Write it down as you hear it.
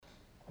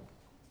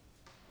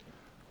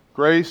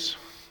Grace,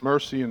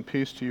 mercy, and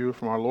peace to you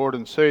from our Lord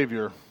and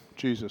Savior,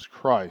 Jesus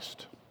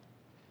Christ.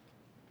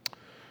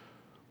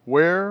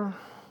 Where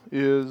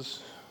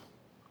is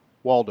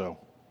Waldo?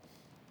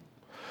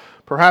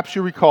 Perhaps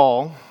you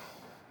recall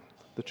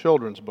the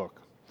children's book.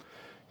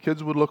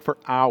 Kids would look for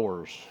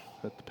hours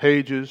at the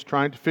pages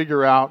trying to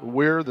figure out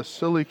where the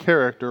silly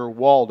character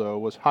Waldo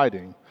was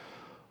hiding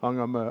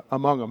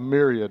among a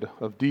myriad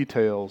of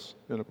details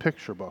in a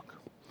picture book.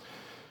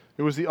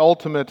 It was the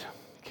ultimate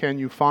can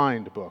you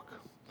find book.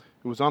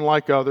 It was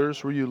unlike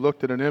others where you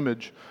looked at an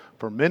image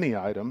for many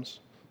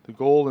items. The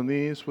goal in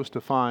these was to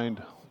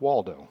find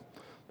Waldo,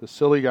 the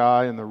silly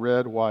guy in the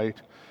red,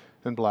 white,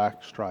 and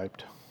black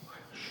striped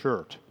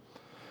shirt.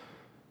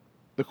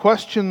 The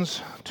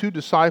questions two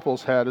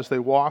disciples had as they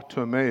walked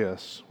to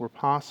Emmaus were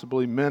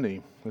possibly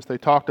many as they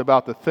talked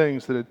about the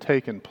things that had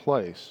taken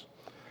place.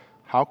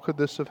 How could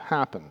this have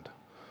happened?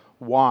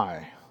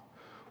 Why?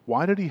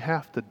 Why did he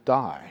have to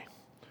die?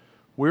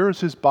 Where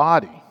is his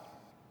body?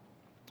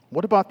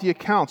 What about the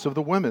accounts of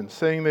the women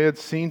saying they had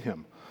seen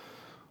him?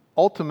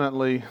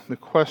 Ultimately, the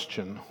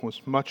question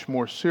was much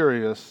more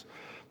serious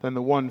than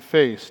the one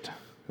faced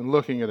in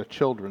looking at a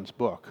children's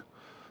book.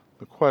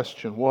 The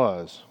question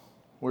was,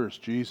 where's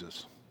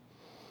Jesus?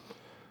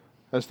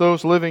 As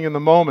those living in the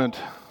moment,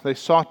 they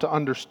sought to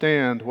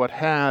understand what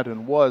had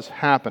and was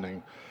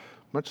happening,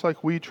 much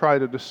like we try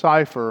to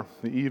decipher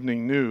the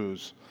evening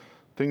news.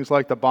 Things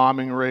like the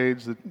bombing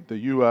raids that the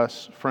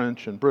U.S.,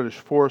 French, and British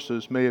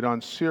forces made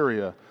on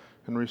Syria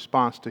in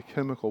response to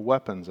chemical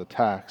weapons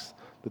attacks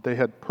that they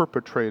had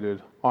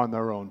perpetrated on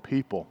their own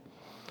people.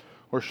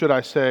 Or should I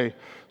say,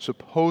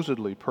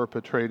 supposedly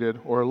perpetrated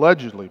or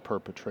allegedly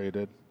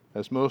perpetrated,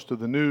 as most of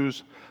the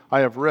news I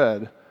have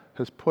read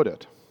has put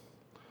it.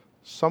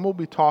 Some will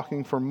be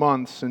talking for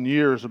months and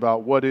years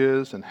about what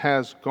is and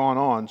has gone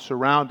on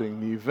surrounding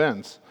the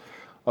events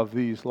of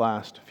these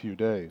last few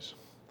days.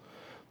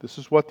 This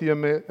is what the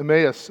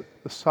Emmaus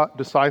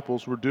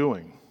disciples were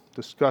doing,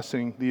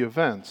 discussing the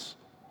events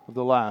of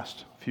the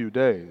last few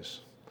days.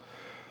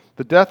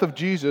 The death of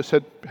Jesus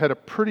had a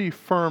pretty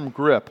firm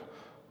grip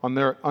on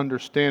their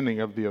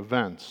understanding of the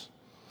events.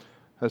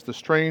 As the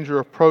stranger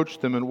approached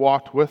them and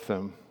walked with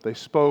them, they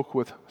spoke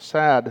with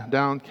sad,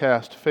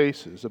 downcast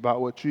faces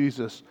about what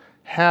Jesus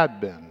had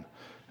been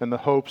and the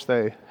hopes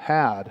they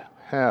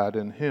had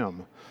in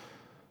him.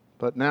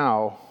 But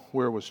now,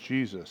 where was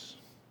Jesus?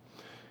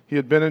 He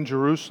had been in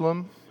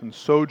Jerusalem and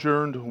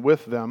sojourned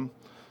with them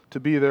to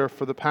be there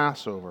for the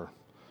Passover.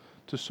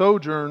 To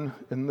sojourn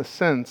in the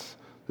sense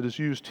that is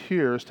used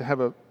here is to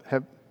have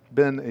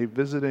been a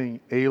visiting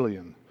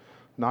alien,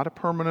 not a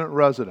permanent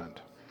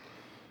resident.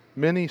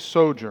 Many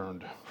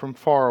sojourned from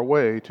far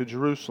away to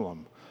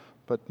Jerusalem,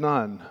 but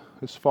none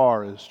as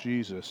far as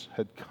Jesus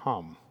had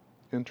come,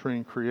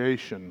 entering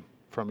creation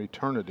from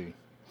eternity.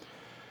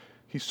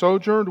 He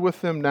sojourned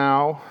with them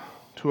now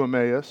to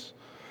Emmaus,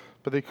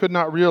 but they could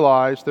not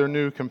realize their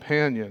new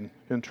companion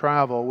in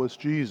travel was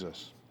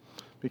Jesus,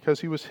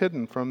 because he was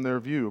hidden from their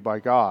view by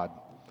God.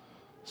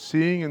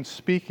 Seeing and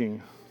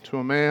speaking to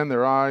a man,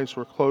 their eyes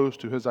were closed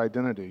to his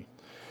identity.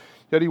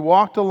 Yet he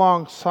walked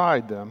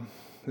alongside them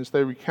as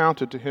they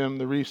recounted to him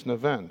the recent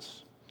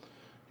events.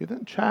 He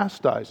then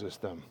chastises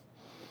them.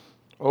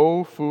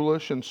 O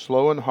foolish and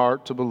slow in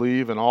heart to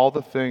believe in all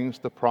the things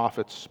the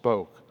prophets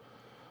spoke.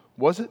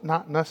 Was it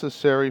not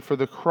necessary for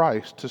the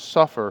Christ to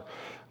suffer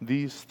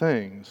these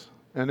things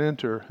and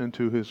enter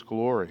into his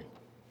glory?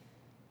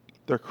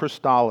 Their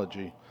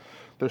Christology,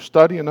 their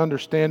study and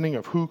understanding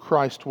of who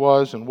Christ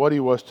was and what he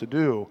was to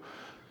do,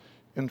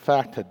 in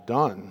fact had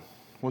done,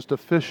 was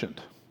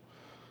deficient.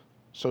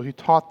 So he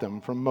taught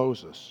them from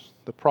Moses,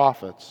 the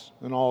prophets,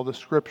 and all the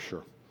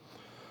Scripture,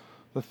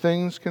 the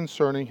things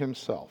concerning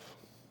himself.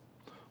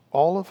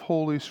 All of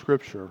Holy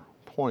Scripture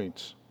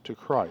points to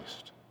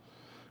Christ,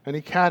 and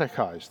he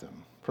catechized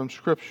them from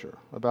Scripture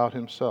about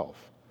himself.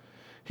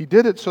 He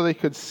did it so they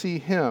could see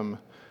him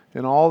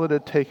in all that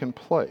had taken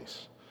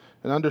place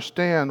and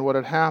understand what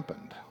had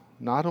happened,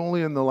 not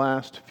only in the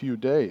last few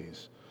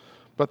days,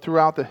 but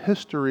throughout the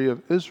history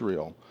of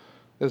Israel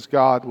as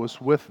God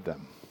was with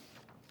them.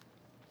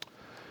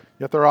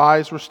 Yet their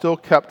eyes were still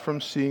kept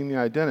from seeing the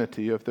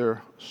identity of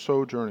their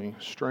sojourning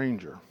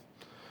stranger.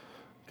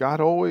 God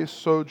always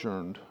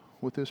sojourned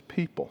with his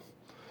people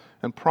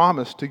and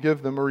promised to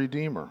give them a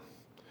Redeemer.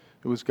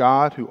 It was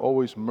God who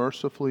always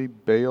mercifully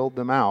bailed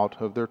them out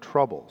of their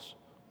troubles,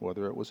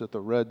 whether it was at the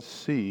Red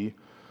Sea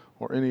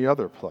or any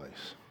other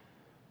place.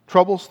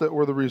 Troubles that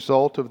were the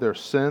result of their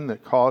sin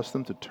that caused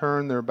them to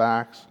turn their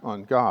backs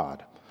on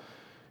God.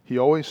 He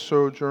always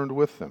sojourned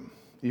with them,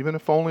 even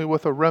if only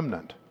with a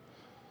remnant.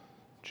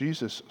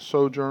 Jesus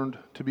sojourned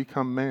to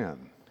become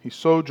man. He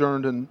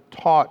sojourned and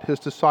taught his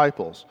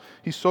disciples.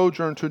 He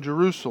sojourned to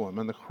Jerusalem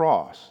and the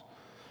cross.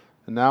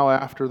 And now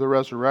after the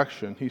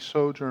resurrection, he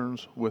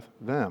sojourns with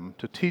them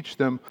to teach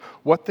them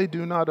what they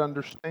do not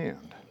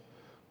understand.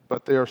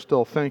 But they are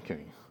still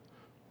thinking,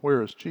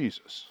 where is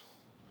Jesus?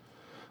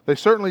 They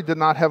certainly did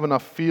not have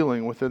enough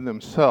feeling within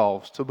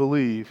themselves to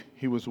believe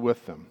he was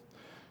with them.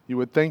 You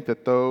would think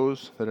that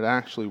those that had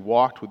actually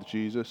walked with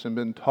Jesus and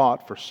been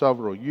taught for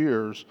several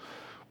years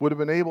would have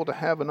been able to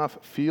have enough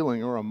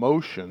feeling or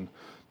emotion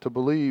to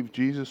believe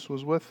Jesus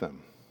was with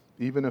them,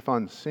 even if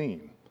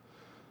unseen.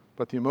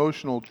 But the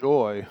emotional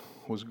joy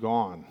was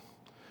gone.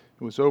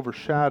 It was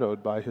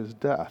overshadowed by his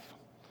death.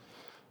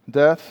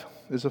 Death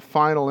is a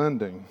final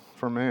ending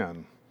for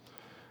man.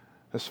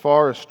 As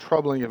far as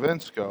troubling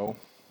events go,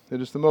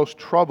 it is the most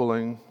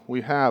troubling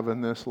we have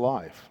in this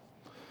life.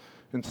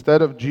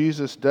 Instead of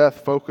Jesus'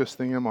 death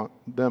focusing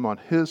them on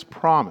his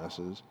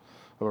promises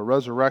of a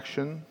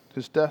resurrection,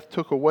 his death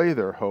took away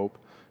their hope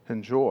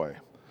and joy,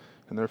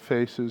 and their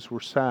faces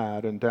were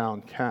sad and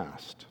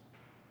downcast.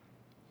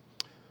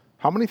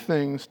 How many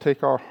things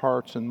take our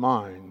hearts and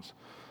minds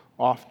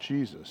off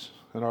Jesus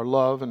and our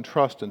love and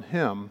trust in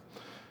him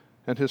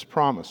and his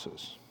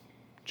promises?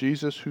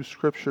 Jesus, who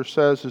Scripture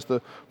says is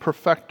the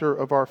perfecter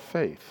of our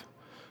faith,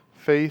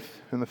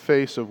 faith in the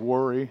face of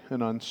worry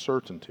and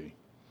uncertainty.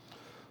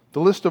 The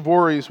list of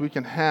worries we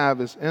can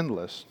have is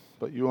endless,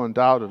 but you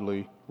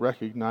undoubtedly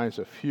recognize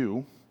a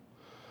few.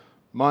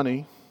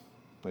 Money,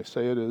 they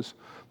say it is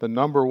the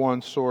number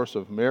one source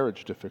of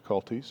marriage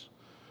difficulties,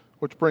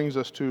 which brings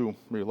us to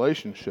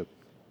relationship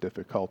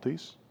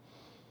difficulties.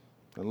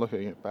 And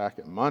looking back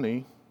at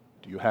money,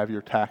 do you have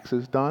your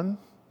taxes done?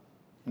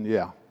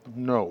 Yeah,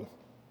 no,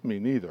 me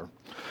neither.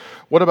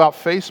 What about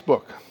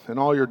Facebook and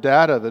all your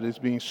data that is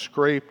being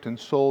scraped and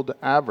sold to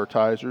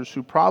advertisers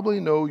who probably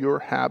know your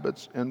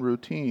habits and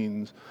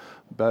routines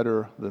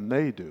better than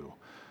they do,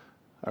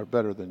 or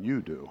better than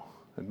you do?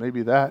 And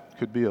maybe that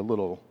could be a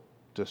little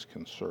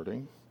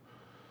disconcerting.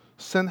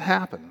 Sin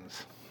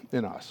happens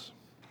in us.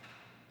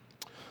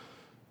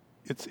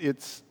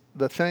 It's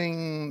the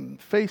thing,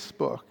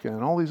 Facebook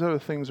and all these other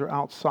things are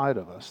outside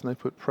of us, and they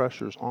put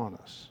pressures on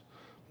us.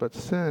 But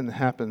sin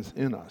happens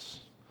in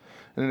us.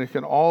 And it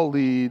can all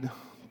lead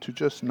to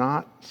just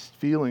not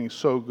feeling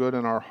so good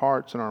in our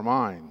hearts and our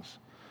minds.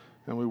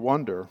 And we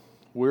wonder,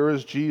 where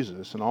is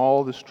Jesus in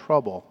all this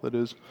trouble that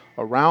is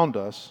around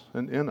us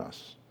and in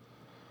us?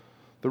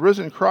 The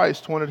risen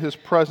Christ wanted his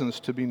presence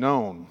to be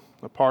known,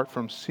 apart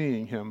from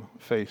seeing him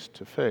face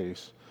to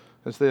face,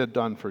 as they had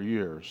done for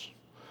years.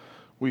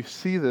 We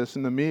see this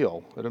in the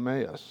meal at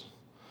Emmaus.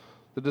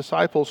 The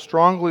disciples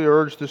strongly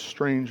urged this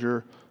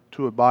stranger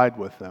to abide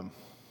with them,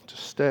 to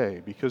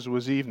stay, because it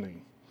was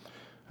evening.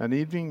 An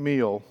evening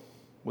meal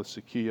with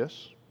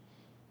Zacchaeus,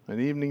 an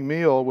evening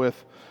meal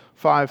with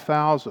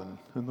 5,000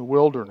 in the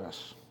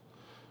wilderness,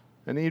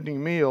 an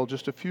evening meal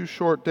just a few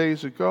short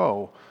days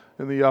ago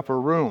in the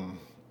upper room.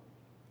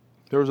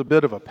 There was a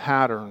bit of a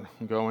pattern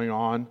going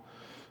on.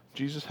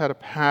 Jesus had a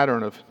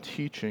pattern of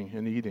teaching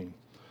and eating.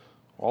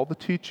 All the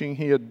teaching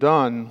he had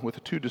done with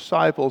the two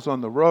disciples on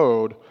the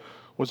road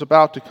was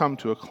about to come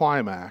to a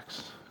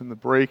climax in the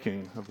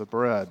breaking of the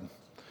bread.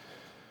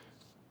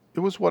 It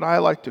was what I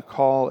like to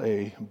call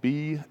a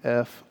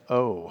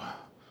BFO,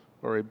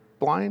 or a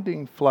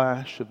blinding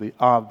flash of the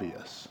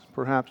obvious.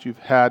 Perhaps you've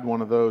had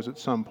one of those at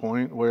some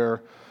point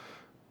where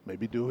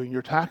maybe doing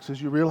your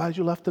taxes, you realize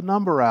you left the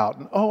number out,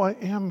 and I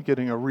am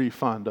getting a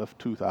refund of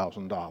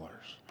 $2,000.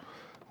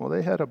 Well,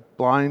 they had a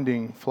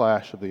blinding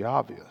flash of the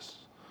obvious.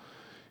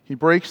 He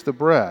breaks the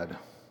bread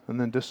and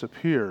then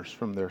disappears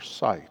from their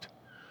sight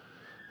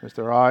as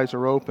their eyes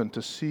are open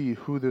to see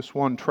who this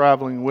one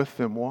traveling with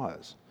them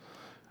was.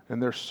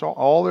 And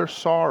all their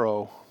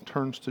sorrow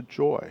turns to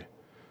joy.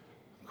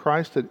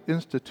 Christ had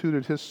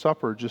instituted his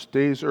supper just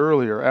days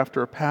earlier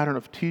after a pattern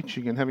of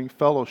teaching and having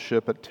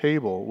fellowship at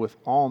table with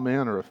all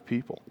manner of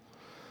people.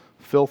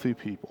 Filthy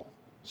people,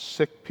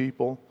 sick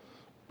people,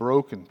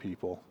 broken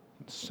people,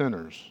 and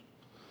sinners.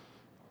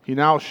 He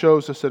now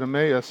shows us at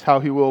Emmaus how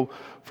he will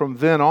from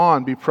then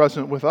on be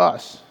present with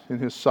us in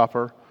his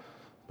supper,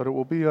 but it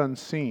will be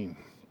unseen.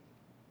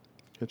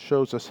 It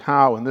shows us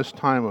how, in this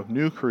time of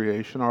new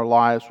creation, our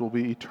lives will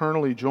be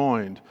eternally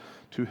joined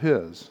to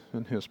his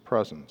in his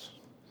presence.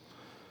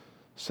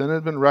 Sin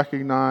had been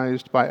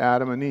recognized by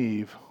Adam and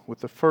Eve with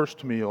the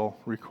first meal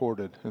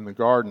recorded in the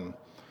garden.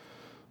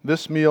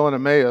 This meal in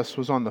Emmaus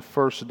was on the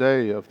first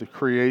day of the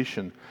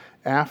creation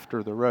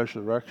after the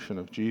resurrection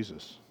of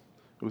Jesus.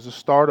 It was the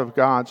start of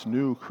God's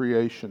new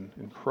creation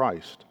in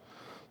Christ.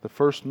 The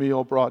first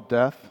meal brought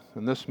death,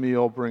 and this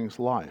meal brings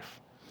life.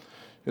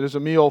 It is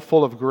a meal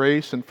full of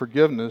grace and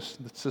forgiveness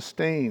that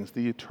sustains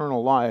the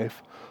eternal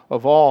life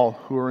of all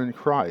who are in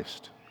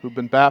Christ, who've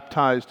been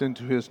baptized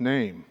into his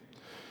name.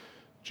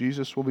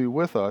 Jesus will be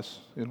with us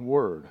in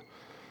word,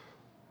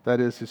 that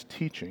is his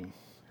teaching,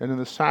 and in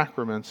the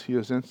sacraments he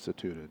has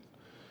instituted.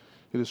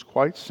 It is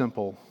quite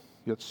simple,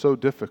 yet so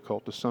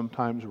difficult to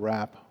sometimes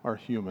wrap our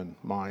human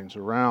minds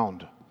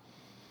around.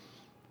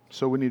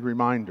 So we need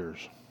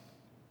reminders.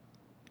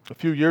 A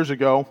few years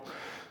ago,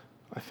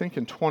 I think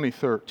in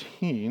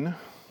 2013,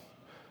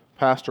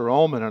 Pastor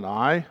Ullman and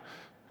I,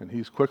 and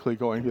he's quickly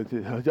going,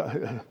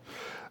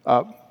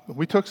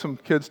 we took some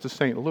kids to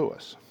St.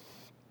 Louis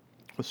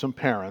with some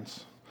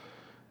parents.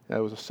 It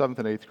was a 7th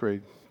and 8th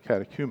grade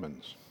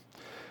catechumens.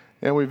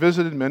 And we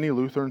visited many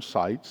Lutheran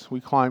sites.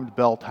 We climbed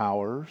bell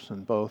towers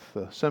in both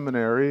the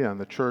seminary and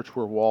the church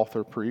where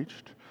Walther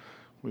preached.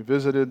 We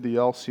visited the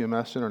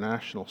LCMS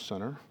International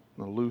Center,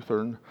 the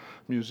Lutheran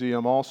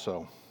Museum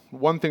also.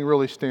 One thing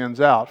really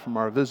stands out from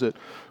our visit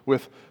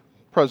with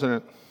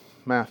President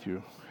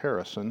Matthew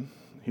Harrison.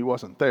 He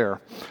wasn't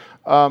there.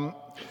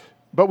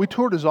 But we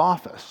toured his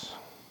office,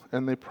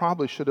 and they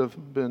probably should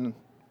have been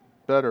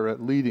better at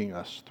leading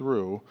us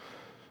through,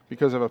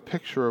 because of a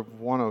picture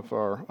of one of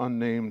our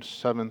unnamed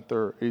 7th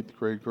or 8th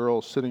grade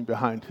girls sitting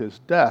behind his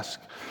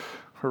desk.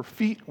 Her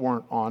feet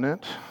weren't on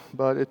it,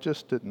 but it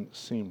just didn't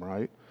seem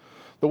right.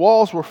 The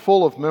walls were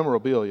full of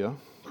memorabilia,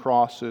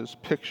 crosses,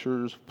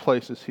 pictures,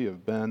 places he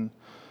had been.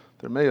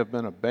 There may have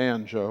been a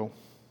banjo,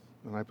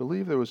 and I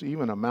believe there was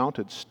even a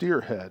mounted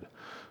steer head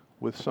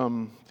with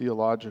some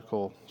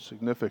theological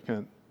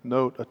significant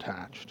note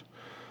attached.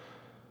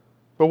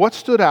 But what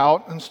stood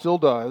out, and still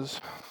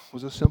does,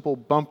 was a simple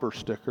bumper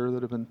sticker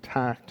that had been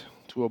tacked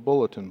to a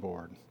bulletin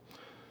board.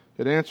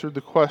 It answered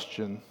the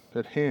question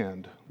at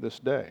hand this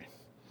day,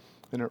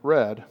 and it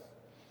read,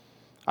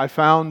 "I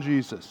found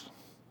Jesus.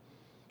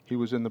 He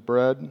was in the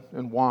bread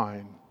and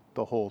wine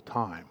the whole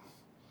time,"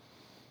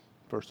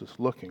 versus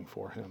looking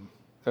for him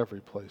every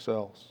place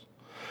else.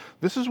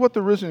 This is what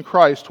the risen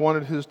Christ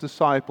wanted his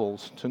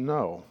disciples to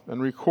know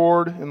and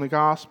record in the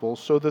Gospels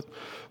so that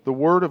the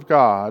Word of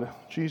God,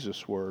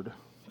 Jesus' Word,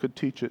 could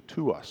teach it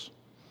to us.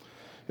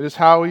 It is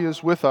how he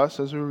is with us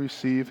as we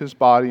receive his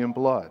body and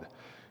blood.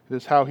 It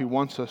is how he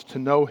wants us to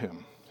know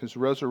him, his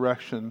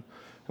resurrection,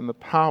 and the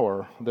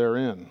power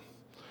therein.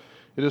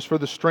 It is for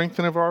the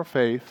strengthening of our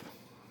faith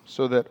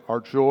so that our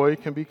joy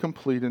can be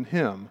complete in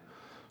him,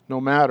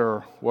 no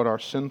matter what our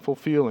sinful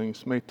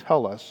feelings may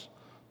tell us,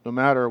 no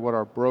matter what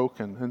our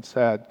broken and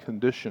sad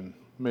condition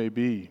may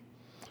be.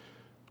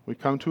 We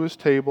come to his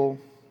table,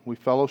 we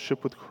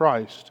fellowship with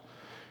Christ,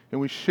 and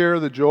we share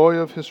the joy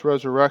of his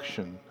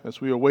resurrection as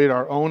we await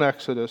our own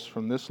exodus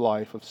from this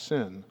life of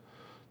sin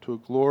to a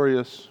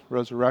glorious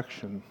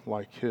resurrection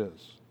like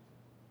his.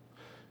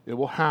 It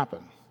will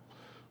happen.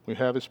 We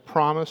have his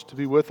promise to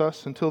be with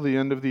us until the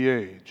end of the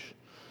age.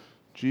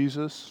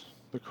 Jesus,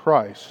 the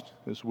Christ,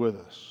 is with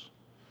us.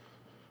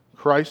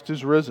 Christ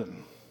is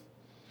risen.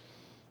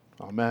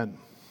 Amen.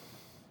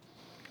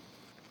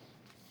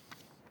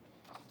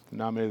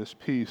 Now may this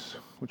peace,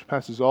 which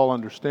passes all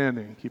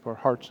understanding, keep our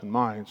hearts and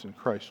minds in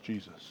Christ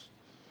Jesus.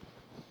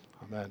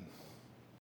 Amen.